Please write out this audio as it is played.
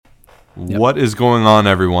What is going on,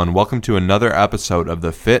 everyone? Welcome to another episode of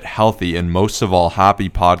the Fit, Healthy, and most of all, Happy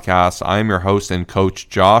podcast. I am your host and coach,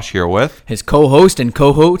 Josh, here with his co-host and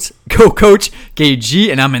co-coach,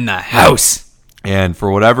 KG, and I'm in the house. And for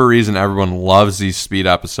whatever reason, everyone loves these speed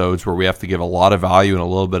episodes where we have to give a lot of value in a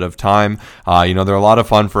little bit of time. They're a lot of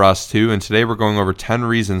fun for us too. And today we're going over 10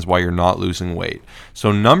 reasons why you're not losing weight.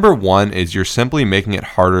 So number one is you're simply making it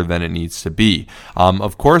harder than it needs to be.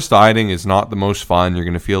 Of course, dieting is not the most fun. You're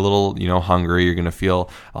going to feel a little, hungry. You're going to feel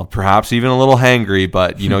perhaps even a little hangry,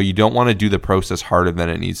 but you don't want to do the process harder than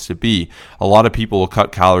it needs to be. A lot of people will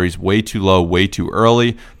cut calories way too low, way too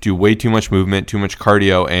early, do way too much movement, too much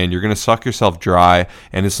cardio, and you're going to suck yourself dry,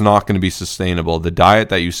 and it's not going to be sustainable. The diet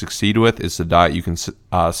that you succeed with is the diet you can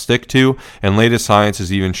stick to, and latest science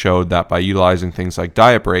has even showed that by utilizing things like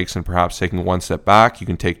diet breaks and perhaps taking one step back, you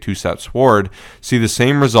can take 2 steps forward, see the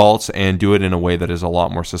same results, and do it in a way that is a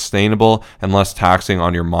lot more sustainable and less taxing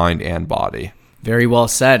on your mind and body. Very well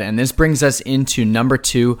said. And this brings us into number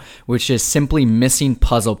 2, which is simply missing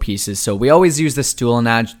puzzle pieces. So we always use the stool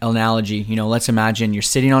analogy. Let's imagine you're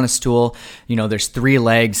sitting on a stool. There's 3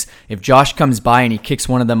 legs. If Josh comes by and he kicks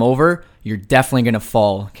one of them over, you're definitely going to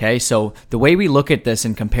fall, okay? So the way we look at this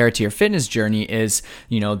and compare it to your fitness journey is,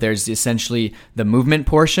 there's essentially the movement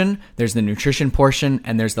portion, there's the nutrition portion,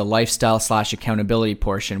 and there's the lifestyle/accountability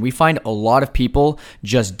portion. We find a lot of people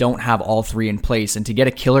just don't have all 3 in place. And to get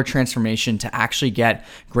a killer transformation, to actually get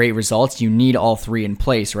great results, you need all 3 in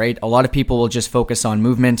place, right? A lot of people will just focus on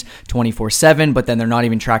movement 24/7, but then they're not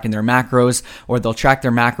even tracking their macros, or they'll track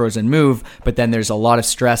their macros and move, but then there's a lot of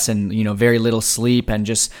stress and, very little sleep and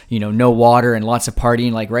just, no water and lots of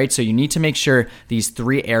partying, right? So you need to make sure these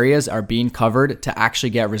 3 areas are being covered to actually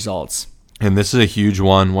get results. And this is a huge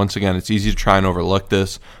one. Once again, it's easy to try and overlook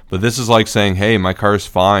this, but this is like saying, hey, my car is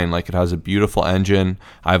fine. Like, it has a beautiful engine.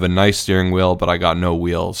 I have a nice steering wheel, but I got no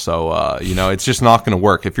wheels. So, it's just not going to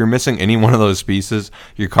work. If you're missing any one of those pieces,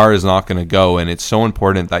 your car is not going to go. And it's so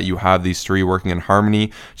important that you have these 3 working in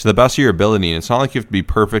harmony to the best of your ability. And it's not like you have to be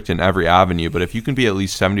perfect in every avenue, but if you can be at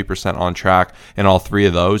least 70% on track in all 3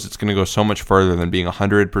 of those, it's going to go so much further than being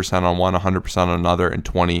 100% on one, 100% on another, and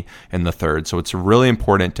 20 in the third. So it's really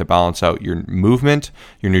important to balance out your movement,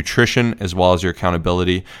 your nutrition, as well as your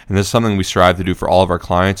accountability. And this is something we strive to do for all of our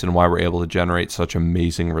clients and why we're able to generate such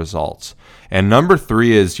amazing results. And number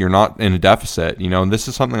 3 is you're not in a deficit. And this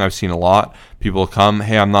is something I've seen a lot. People come,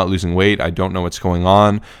 hey, I'm not losing weight. I don't know what's going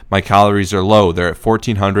on. My calories are low. They're at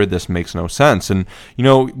 1,400. This makes no sense. And,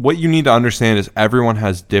 what you need to understand is everyone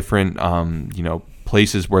has different,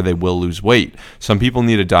 places where they will lose weight. Some people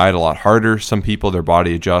need to diet a lot harder. Some people, their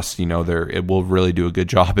body adjusts, it will really do a good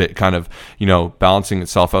job at kind of, balancing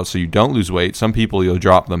itself out so you don't lose weight. Some people, you'll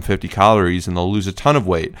drop them 50 calories and they'll lose a ton of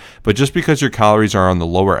weight. But just because your calories are on the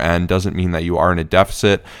lower end doesn't mean that you are in a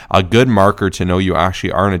deficit. A good marker to know you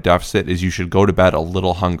actually are in a deficit is you should go to bed a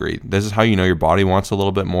little hungry. This is how you know your body wants a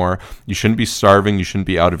little bit more. You shouldn't be starving. You shouldn't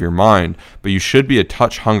be out of your mind, but you should be a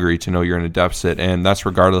touch hungry to know you're in a deficit. And that's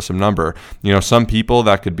regardless of number. Some people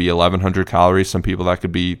that could be 1,100 calories, some people that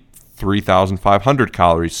could be 3,500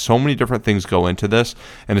 calories. So many different things go into this,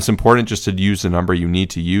 and it's important just to use the number you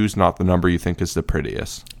need to use, not the number you think is the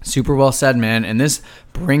prettiest. Super well said, man. And this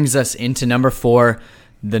brings us into number 4.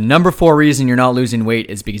 The number 4 reason you're not losing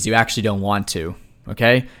weight is because you actually don't want to.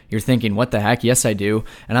 Okay? You're thinking, what the heck? Yes, I do.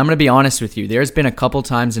 And I'm going to be honest with you. There's been a couple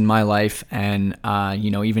times in my life, and,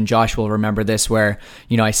 even Josh will remember this, where,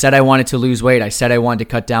 I said I wanted to lose weight. I said I wanted to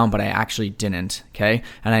cut down, but I actually didn't. Okay?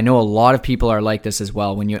 And I know a lot of people are like this as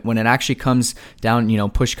well. When it actually comes down,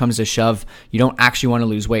 push comes to shove, you don't actually want to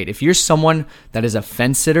lose weight. If you're someone that is a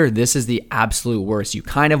fence sitter, this is the absolute worst. You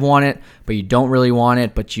kind of want it, but you don't really want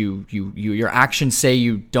it, but your actions say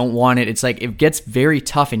you don't want it. It's like, it gets very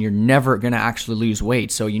tough and you're never going to actually lose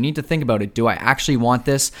weight. So you need to think about it. Do I actually want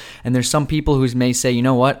this? And there's some people who may say, you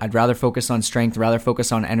know what, I'd rather focus on strength, rather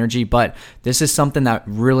focus on energy, but this is something that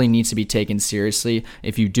really needs to be taken seriously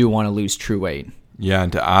if you do want to lose true weight. Yeah,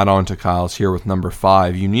 and to add on to Kyle's here with number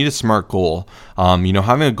 5, you need a smart goal.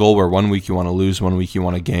 Having a goal where 1 week you want to lose, 1 week you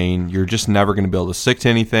want to gain, you're just never going to be able to stick to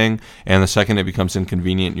anything. And the second it becomes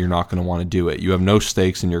inconvenient, you're not going to want to do it. You have no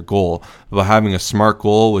stakes in your goal. But having a smart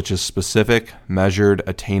goal, which is specific, measured,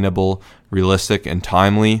 attainable, realistic, and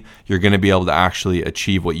timely, you're going to be able to actually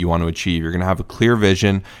achieve what you want to achieve. You're going to have a clear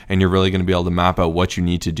vision, and you're really going to be able to map out what you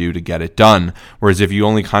need to do to get it done. Whereas if you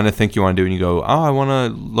only kind of think you want to do it and you go, oh, I want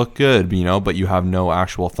to look good, but you have no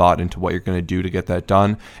actual thought into what you're going to do to get that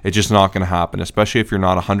done, it's just not going to happen, especially if you're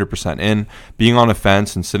not 100% in. Being on a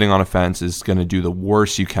fence and sitting on a fence is going to do the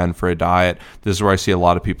worst you can for a diet. This is where I see a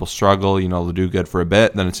lot of people struggle. They'll do good for a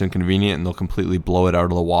bit, then it's inconvenient, and they'll completely blow it out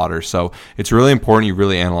of the water. So it's really important you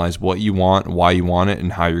really analyze what you want, why you want it,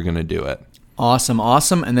 and how you're going to do it. Awesome.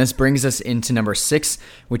 And this brings us into number 6,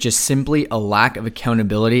 which is simply a lack of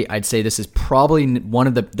accountability. I'd say this is probably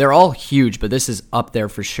they're all huge, but this is up there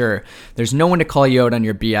for sure. There's no one to call you out on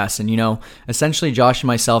your BS. And, essentially Josh and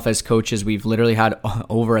myself as coaches, we've literally had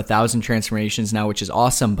over 1,000 transformations now, which is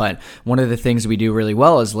awesome. But one of the things we do really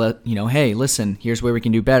well is hey, listen, here's where we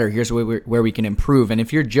can do better. Here's where we can improve. And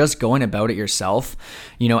if you're just going about it yourself,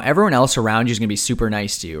 everyone else around you is going to be super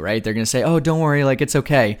nice to you, right? They're going to say, oh, don't worry, like it's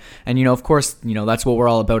okay. And, of course, that's what we're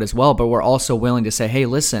all about as well. But we're also willing to say, hey,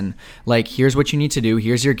 listen, like, here's what you need to do.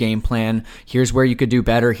 Here's your game plan. Here's where you could do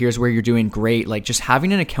better. Here's where you're doing great. Like, just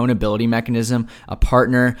having an accountability mechanism, a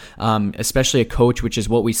partner, especially a coach, which is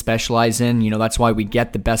what we specialize in. That's why we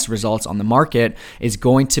get the best results on the market, is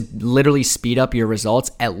going to literally speed up your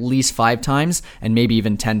results at least 5 times and maybe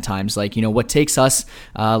even 10 times. Like, what takes us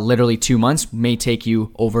literally 2 months may take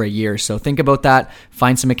you over a year. So think about that.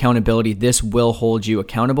 Find some accountability. This will hold you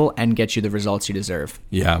accountable and get you the results you deserve.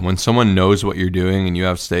 Yeah, when someone knows what you're doing and you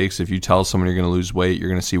have stakes, if you tell someone you're going to lose weight, you're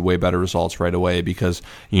going to see way better results right away, because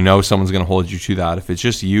someone's going to hold you to that. If it's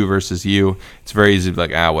just you versus you, it's very easy to be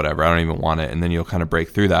like, whatever, I don't even want it, and then you'll kind of break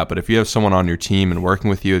through that. But if you have someone on your team and working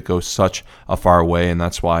with you, it goes such a far way, and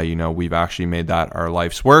that's why we've actually made that our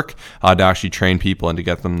life's work, to actually train people and to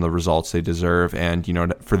get them the results they deserve, and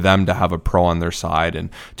for them to have a pro on their side and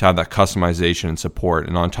to have that customization and support.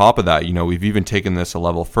 And on top of that, we've even taken this a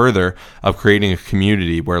level further of creating a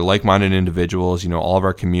community where like-minded individuals, all of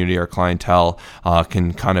our community, our clientele,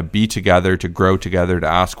 can kind of be together, to grow together, to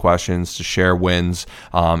ask questions, to share wins.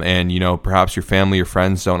 And perhaps your family, your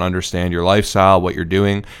friends don't understand your lifestyle, what you're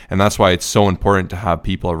doing. And that's why it's so important to have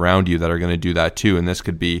people around you that are going to do that too. And this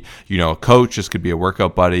could be, a coach, this could be a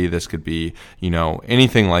workout buddy, this could be,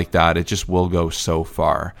 anything like that. It just will go so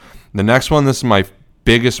far. The next one, this is my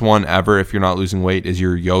biggest one ever if you're not losing weight, is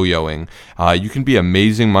you're yo-yoing. You can be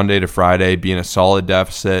amazing Monday to Friday, be in a solid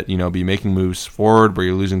deficit, be making moves forward where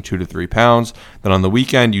you're losing 2 to 3 pounds. Then on the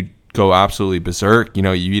weekend, you go absolutely berserk.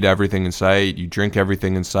 You eat everything in sight, you drink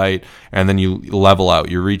everything in sight, and then you level out,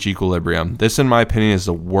 you reach equilibrium. This, in my opinion, is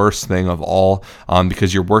the worst thing of all,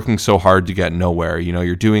 because you're working so hard to get nowhere.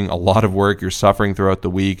 You're doing a lot of work, you're suffering throughout the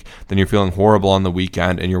week, then you're feeling horrible on the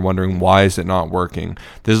weekend, and you're wondering, why is it not working?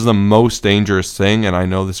 This is the most dangerous thing, and I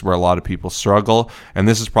know this is where a lot of people struggle, and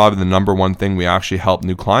this is probably the number one thing we actually help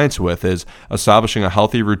new clients with, is establishing a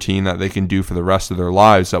healthy routine that they can do for the rest of their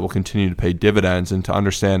lives that will continue to pay dividends, and to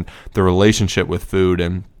understand the relationship with food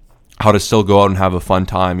and how to still go out and have a fun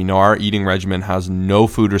time. Our eating regimen has no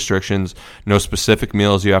food restrictions, no specific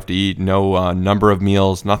meals you have to eat, no number of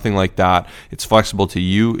meals, nothing like that. It's flexible to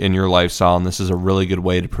you and your lifestyle, and this is a really good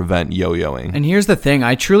way to prevent yo-yoing. And here's the thing,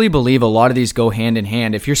 I truly believe a lot of these go hand in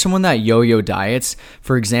hand. If you're someone that yo-yo diets,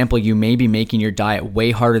 for example, you may be making your diet way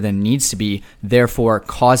harder than it needs to be, therefore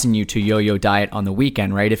causing you to yo-yo diet on the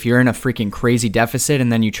weekend, right? If you're in a freaking crazy deficit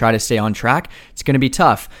and then you try to stay on track, it's going to be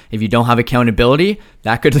tough. If you don't have accountability,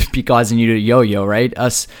 that could be causing you to yo-yo, right?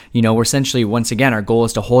 We're essentially, once again, our goal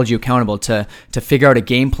is to hold you accountable, to figure out a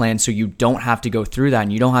game plan so you don't have to go through that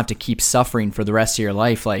and you don't have to keep suffering for the rest of your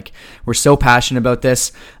life. Like, we're so passionate about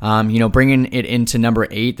this. Bringing it into number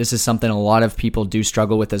 8, this is something a lot of people do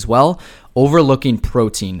struggle with as well. Overlooking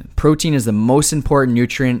protein. Protein is the most important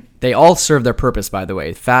nutrient. They all serve their purpose, by the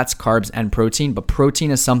way, fats, carbs, and protein. But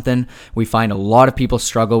protein is something we find a lot of people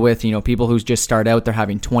struggle with. People who just start out, they're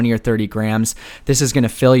having 20 or 30 grams. This is going to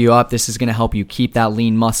fill you up. This is going to help you keep that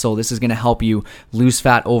lean muscle. This is going to help you lose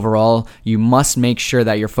fat overall. You must make sure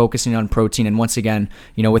that you're focusing on protein. And once again,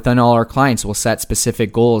 within all our clients, we'll set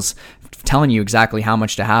specific goals telling you exactly how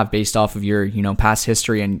much to have based off of your, past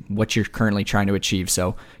history and what you're currently trying to achieve.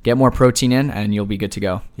 So get more protein in and you'll be good to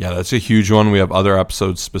go. Yeah, that's a huge one. We have other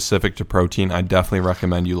episodes specific to protein. I definitely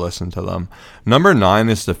recommend you listen to them. Number 9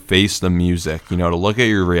 is to face the music, to look at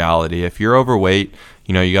your reality. If you're overweight,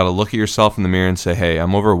 you got to look at yourself in the mirror and say, hey,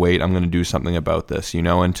 I'm overweight. I'm going to do something about this,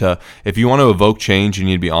 and if you want to evoke change, you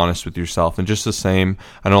need to be honest with yourself. And just the same,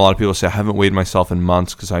 I know a lot of people say, I haven't weighed myself in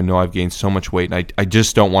months because I know I've gained so much weight and I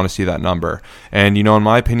just don't want to see that number. And, in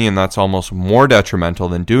my opinion, that's almost more detrimental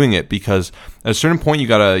than doing it, because at a certain point, you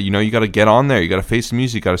gotta get on there. You gotta face the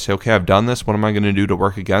music. You gotta say, okay, I've done this. What am I gonna do to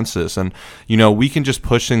work against this? And we can just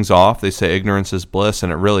push things off. They say ignorance is bliss,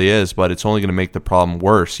 and it really is, but it's only gonna make the problem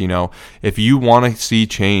worse. If you want to see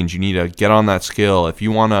change, you need to get on that scale. If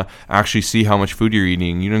you want to actually see how much food you're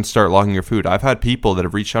eating, you didn't start logging your food. I've had people that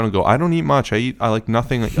have reached out and go, I don't eat much. I like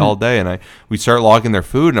nothing all day, and we start logging their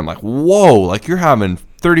food, and I'm like, whoa, like you're having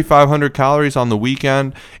 3,500 calories on the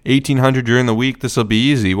weekend, 1,800 during the week. This will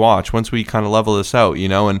be easy. Watch once we kind of level this out,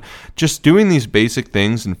 and just doing these basic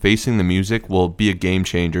things and facing the music will be a game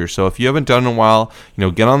changer. So if you haven't done it in a while,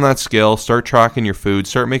 get on that scale, start tracking your food,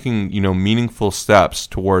 start making, meaningful steps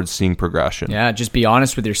towards seeing progression. Yeah, just be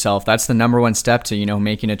honest with yourself. That's the number one step to,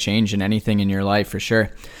 making a change in anything in your life for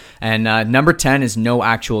sure. And number 10 is no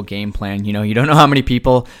actual game plan. You don't know how many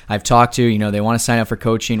people I've talked to, they want to sign up for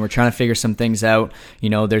coaching. We're trying to figure some things out.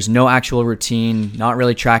 There's no actual routine, not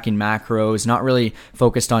really tracking macros, not really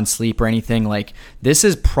focused on sleep or anything. Like, this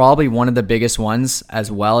is probably one of the biggest ones,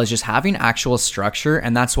 as well as just having actual structure.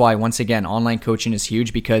 And that's why, once again, online coaching is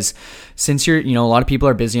huge, because since a lot of people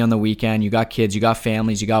are busy on the weekend, you got kids, you got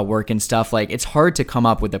families, you got work and stuff, like it's hard to come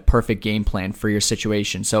up with a perfect game plan for your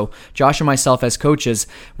situation. So Josh and myself as coaches,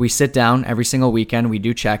 we sit down every single weekend. We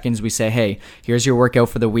do check-ins. We say, hey, here's your workout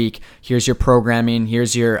for the week. Here's your programming.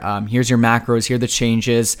 Here's your macros. Here are the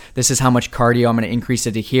changes. This is how much cardio I'm going to increase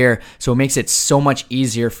it to here. So it makes it so much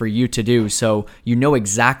easier for you to do. So you know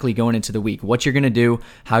exactly going into the week what you're going to do,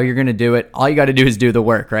 how you're going to do it. All you got to do is do the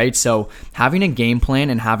work, right? So having a game plan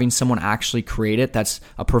and having someone actually create it, that's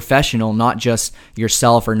a professional, not just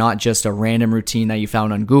yourself or not just a random routine that you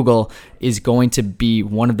found on Google, is going to be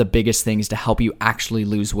one of the biggest things to help you actually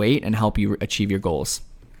lose weight and help you achieve your goals.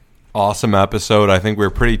 Awesome episode. I think we're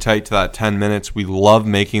pretty tight to that 10 minutes. We love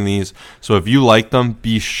making these. So if you like them,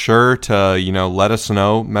 be sure to, let us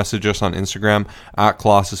know. Message us on Instagram at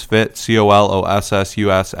ColossusFit,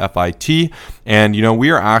 COLOSSUSFIT. And,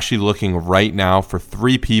 we are actually looking right now for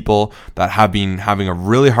 3 people that have been having a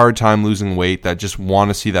really hard time losing weight, that just want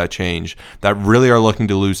to see that change, that really are looking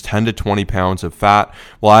to lose 10 to 20 pounds of fat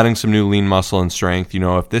while adding some new lean muscle and strength.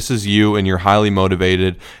 If this is you and you're highly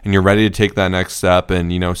motivated and you're ready to take that next step and,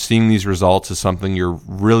 seeing these results is something you're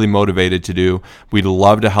really motivated to do, we'd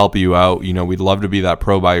love to help you out. We'd love to be that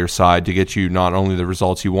pro by your side to get you not only the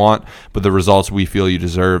results you want, but the results we feel you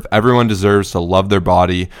deserve. Everyone deserves to love their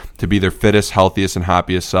body, to be their fittest, healthiest, and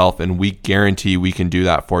happiest self, and we guarantee we can do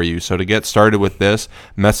that for you. So to get started with this,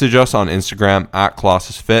 message us on Instagram at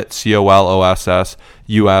ColossusFit,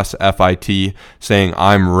 COLOSSUSFIT, saying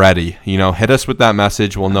I'm ready. Hit us with that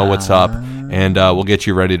message. We'll know what's up, and we'll get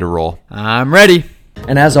you ready to roll. I'm ready.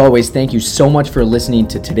 And as always, thank you so much for listening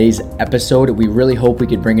to today's episode. We really hope we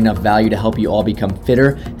could bring enough value to help you all become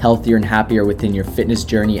fitter, healthier, and happier within your fitness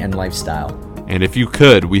journey and lifestyle. And if you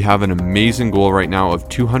could, we have an amazing goal right now of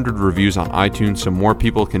 200 reviews on iTunes so more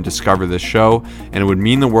people can discover this show. And it would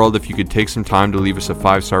mean the world if you could take some time to leave us a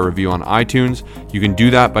 5-star review on iTunes. You can do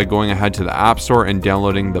that by going ahead to the App Store and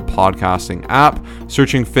downloading the podcasting app,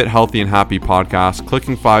 searching Fit, Healthy, and Happy Podcast,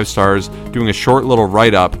 clicking 5 stars, doing a short little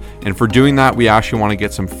write-up. And for doing that, we actually want to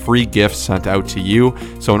get some free gifts sent out to you.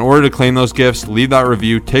 So in order to claim those gifts, leave that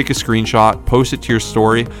review, take a screenshot, post it to your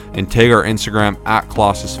story, and tag our Instagram at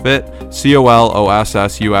ColossusFit,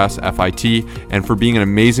 COLOSSUSFIT, and for being an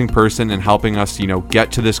amazing person and helping us,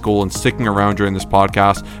 get to this goal and sticking around during this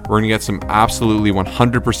podcast. We're going to get some absolutely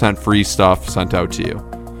 100% free stuff sent out to you.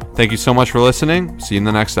 Thank you so much for listening. See you in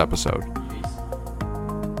the next episode.